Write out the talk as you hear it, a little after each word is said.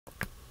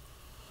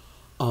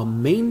A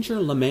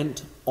Manger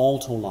Lament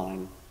alto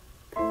line.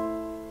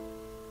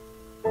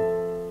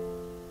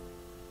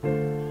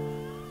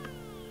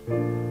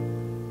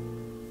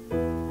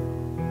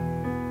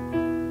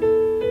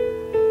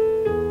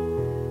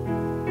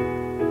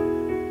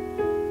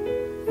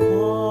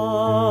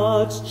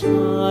 What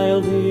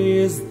child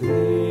is this?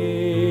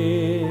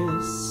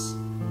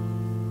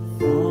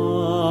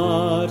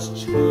 What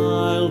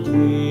child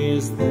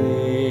is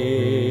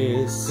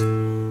this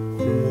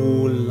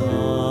who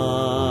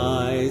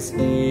lies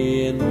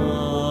in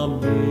a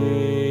manger?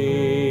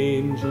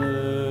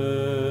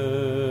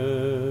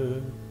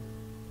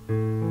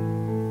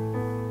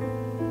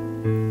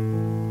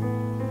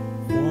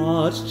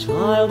 What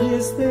child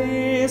is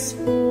this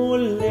who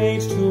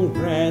laid to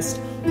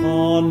rest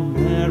on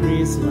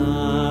Mary's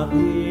lap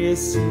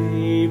is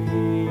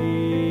sleeping?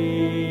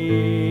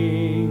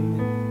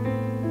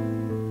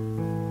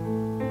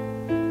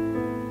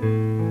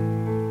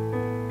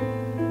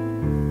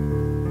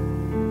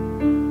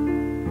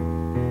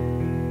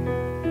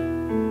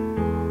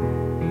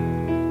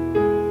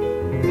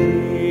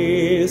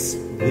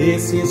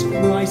 This is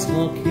Christ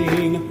our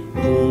King,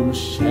 whom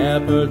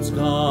shepherds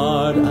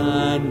guard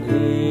and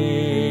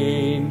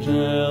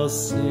angels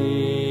sing.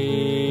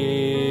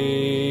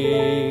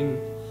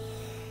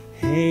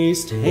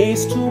 Haste,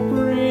 haste to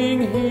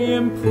bring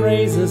him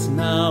praises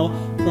now,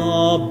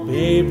 the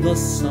babe, the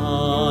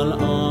Son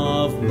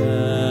of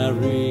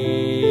Mary.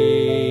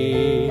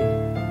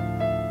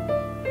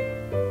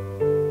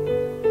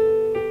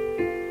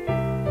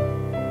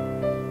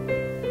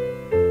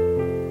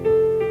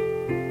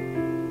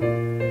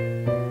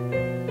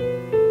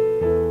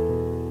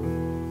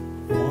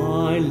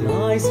 Why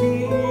lies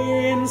he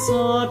in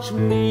such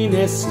mean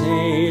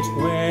estate,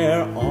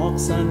 where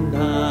ox and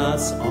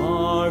ass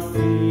are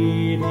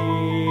feeding?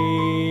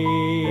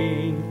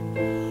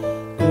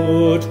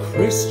 Good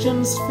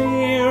Christians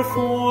fear,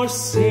 for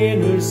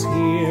sinners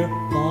hear,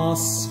 the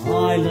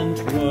silent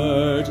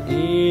word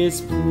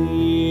is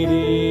pleading.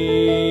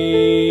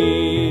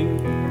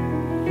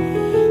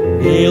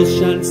 Nails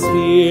and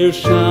spear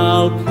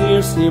shall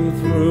pierce him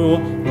through,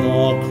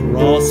 the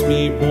cross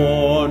be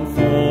borne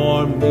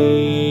for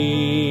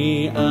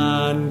me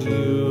and you.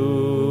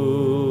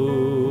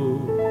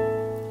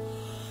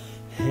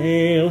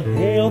 Hail,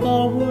 hail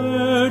the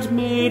Word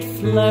made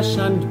flesh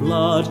and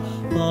blood,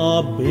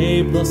 the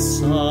babe, the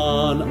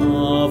Son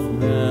of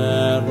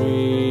Mary.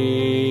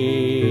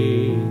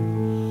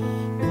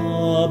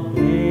 The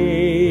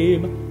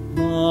babe,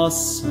 the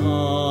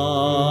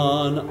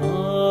Son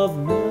of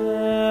Mary.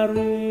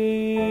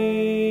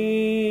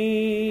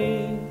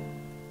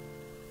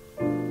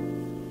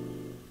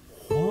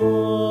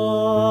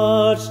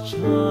 What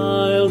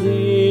child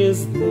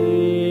is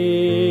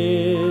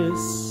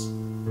this?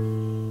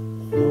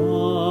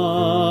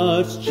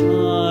 What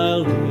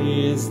child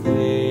is this?